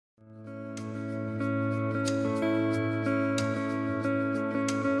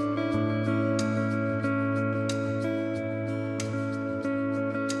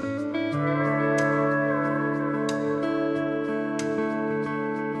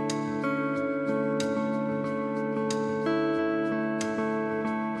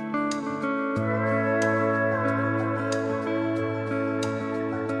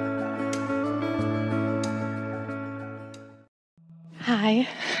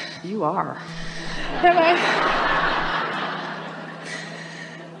You are. Am I?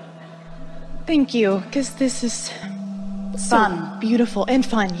 Thank you, because this is Fun. so beautiful and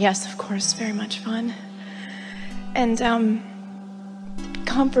fun. Yes, of course, very much fun. And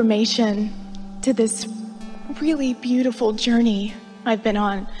confirmation to this really beautiful journey I've been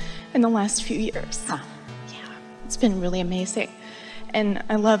on in the last few years. Huh. Yeah, it's been really amazing. And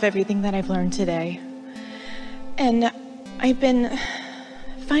I love everything that I've learned today. And I've been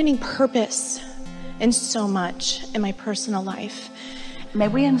finding purpose in so much in my personal life. May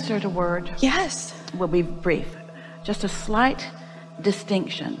we insert a word? Yes. We'll be brief. Just a slight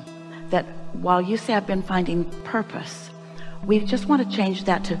distinction that while you say I've been finding purpose, we just want to change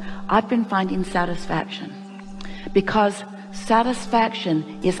that to I've been finding satisfaction, because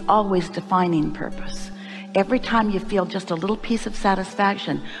satisfaction is always defining purpose. Every time you feel just a little piece of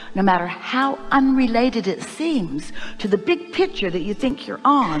satisfaction, no matter how unrelated it seems to the big picture that you think you're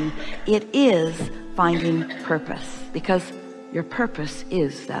on, it is finding purpose, because your purpose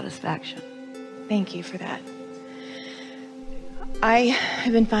is satisfaction. Thank you for that. I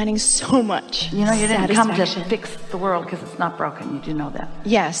have been finding so much You know, you didn't come to satisfaction. fix the world because it's not broken. You do know that.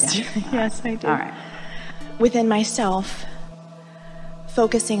 Yes, Yeah. yes, I do. All right. Within myself,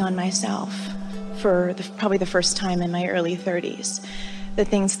 focusing on myself for probably the first time in my early 30s. The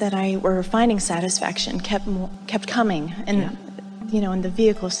things that I were finding satisfaction kept coming, and you know, in the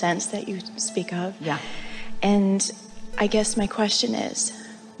vehicle sense that you speak of. Yeah. And I guess my question is,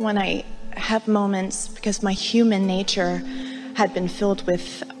 when I have moments, because my human nature had been filled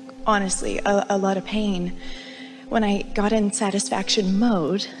with, honestly, a lot of pain, when I got in satisfaction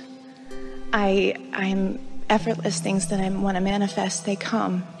mode, I'm effortless things that I want to manifest, they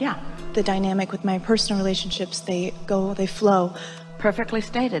come. Yeah. The dynamic with my personal relationships, they flow. Perfectly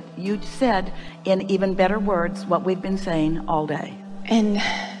stated. You said in even better words what we've been saying all day. And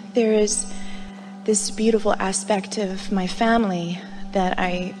there is this beautiful aspect of my family that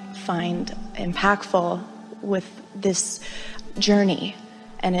I find impactful with this journey,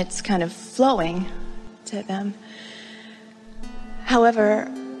 and it's kind of flowing to them. However,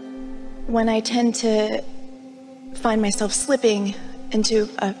 when I tend to find myself slipping into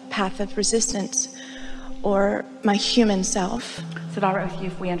a path of resistance, or my human self. Is it all right with you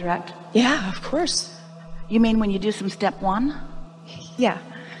if we interact? Yeah, of course. You mean when you do some step one? Yeah.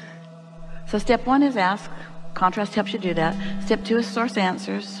 So step one is ask. Contrast helps you do that. Step two is source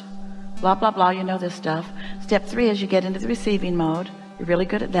answers. Blah, blah, blah. You know this stuff. Step three is you get into the receiving mode. You're really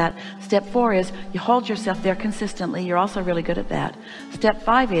good at that. Step four is you hold yourself there consistently. You're also really good at that. Step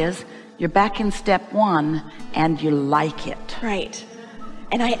five is you're back in step one and you like it. Right.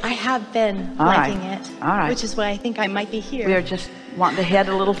 And I have been All liking right. it. All right. Which is why I think I might be here. We're just wanting to head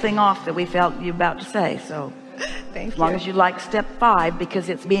a little thing off that we felt you about to say. So Thank as long you. as you like step five, because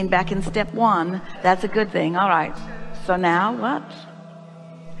it's being back in step one, that's a good thing. All right. So now what?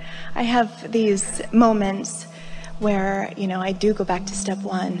 I have these moments where, you know, I do go back to step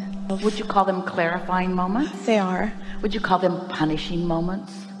one. Would you call them clarifying moments? They are. Would you call them punishing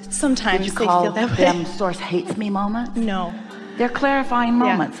moments? Sometimes Would you they call feel that them way. source hates me moments? No, They're clarifying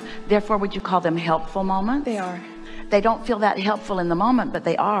moments. Therefore, would you call them helpful moments? they are. They don't feel that helpful in the moment, but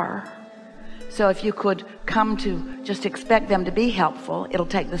they are. So if you could come to just expect them to be helpful, it'll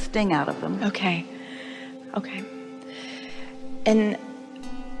take the sting out of them. Okay. Okay. And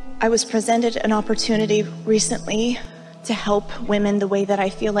I was presented an opportunity recently to help women the way that I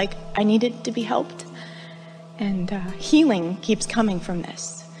feel like I needed to be helped. And healing keeps coming from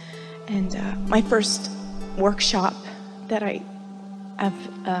this. And my first workshop that I have,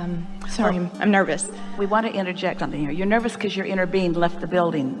 sorry, I'm nervous. We want to interject something here. You're nervous because your inner being left the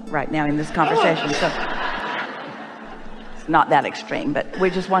building right now in this conversation. So it's not that extreme, but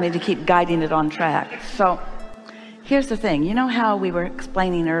we're just wanting to keep guiding it on track. So here's the thing. You know how we were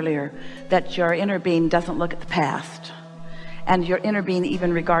explaining earlier that your inner being doesn't look at the past, and your inner being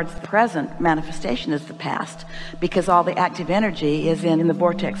even regards the present manifestation as the past, because all the active energy is in the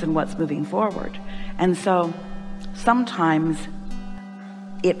vortex and what's moving forward. And so sometimes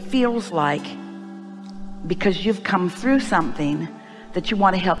it feels like, because you've come through something, that you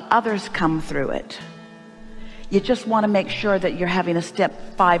want to help others come through it. You just want to make sure that you're having a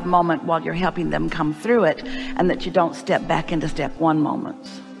step 5 moment while you're helping them come through it, and that you don't step back into step 1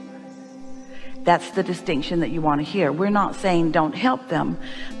 moments. That's the distinction that you want to hear. We're not saying don't help them,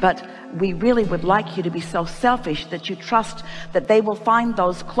 but we really would like you to be so selfish that you trust that they will find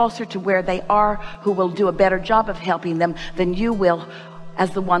those closer to where they are who will do a better job of helping them than you will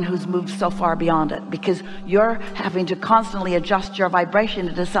as the one who's moved so far beyond it, because you're having to constantly adjust your vibration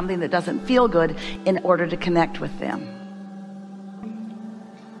into something that doesn't feel good in order to connect with them.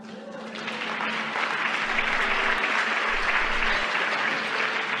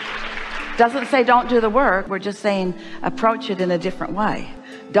 Doesn't say don't do the work. We're just saying approach it in a different way.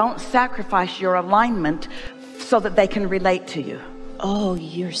 Don't sacrifice your alignment so that they can relate to you. Oh,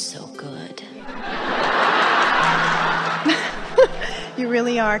 you're so good. You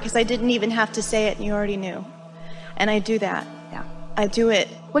really are, because I didn't even have to say it and you already knew. And I do that. Yeah. I do it.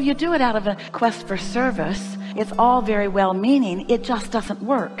 Well, you do it out of a quest for service. It's all very well meaning. It just doesn't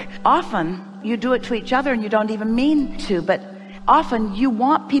work. Often you do it to each other and you don't even mean to, but often you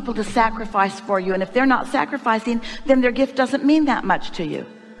want people to sacrifice for you. And if they're not sacrificing, then their gift doesn't mean that much to you.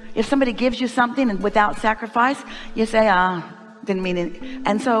 If somebody gives you something and without sacrifice, you say, didn't mean it.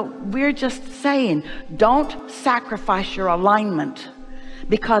 And so we're just saying, don't sacrifice your alignment,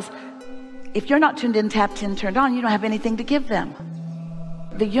 because if you're not tuned in, tapped in, turned on, you don't have anything to give them.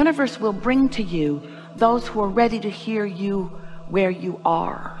 The universe will bring to you those who are ready to hear you where you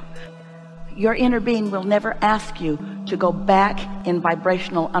are. Your inner being will never ask you to go back in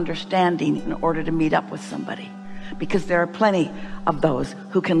vibrational understanding in order to meet up with somebody, because there are plenty of those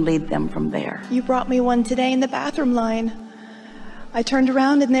who can lead them from there. You brought me one today in the bathroom line. I turned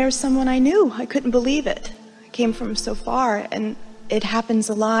around and there's someone I knew. I couldn't believe it. I came from so far, and it happens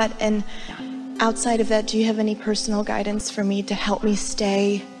a lot. And outside of that, do you have any personal guidance for me to help me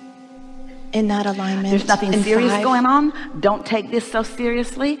stay in that alignment? There's nothing serious going on. Don't take this so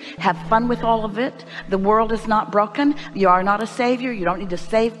seriously. Have fun with all of it. The world is not broken. You are not a savior. You don't need to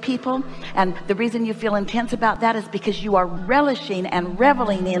save people. And the reason you feel intense about that is because you are relishing and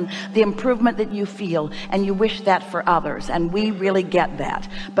reveling in the improvement that you feel, and you wish that for others. And we really get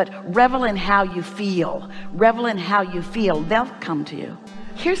that. But revel in how you feel. Revel in how you feel. They'll come to you.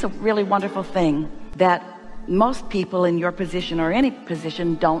 Here's a really wonderful thing that most people in your position or any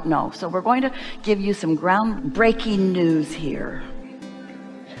position don't know. So we're going to give you some groundbreaking news here.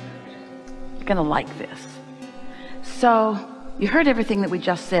 You're gonna like this. So you heard everything that we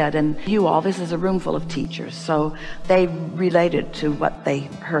just said, and you all, this is a room full of teachers, so they related to what they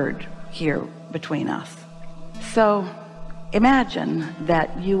heard here between us. So imagine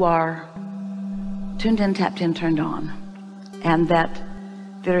that you are tuned in, tapped in, turned on, and that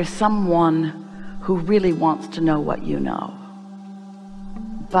there is someone who really wants to know what you know,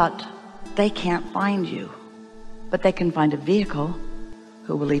 but they can't find you. But they can find a vehicle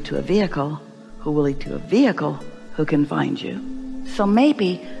who will lead to a vehicle who will lead to a vehicle who can find you. So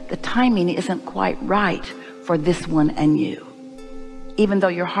maybe the timing isn't quite right for this one and you, even though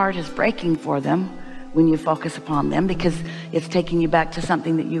your heart is breaking for them when you focus upon them, because it's taking you back to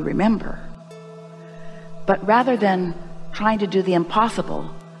something that you remember. But rather than trying to do the impossible,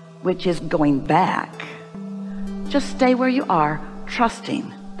 which is going back, just stay where you are,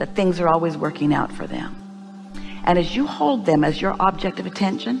 trusting that things are always working out for them. And as you hold them as your object of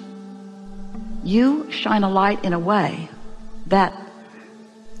attention, you shine a light in a way that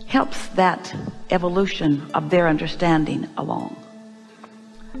helps that evolution of their understanding along.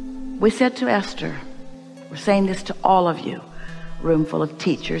 We said to Esther, we're saying this to all of you, room full of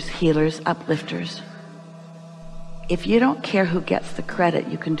teachers, healers, uplifters, if you don't care who gets the credit,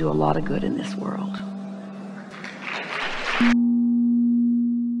 you can do a lot of good in this world.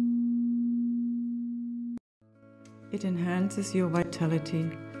 It enhances your vitality,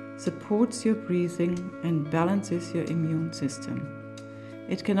 supports your breathing, and balances your immune system.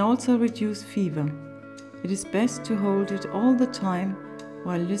 It can also reduce fever. It is best to hold it all the time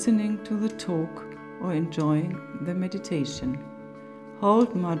while listening to the talk or enjoying the meditation.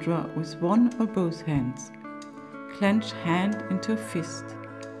 Hold mudra with one or both hands. Clench hand into a fist.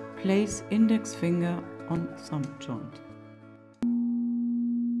 Place index finger on thumb joint.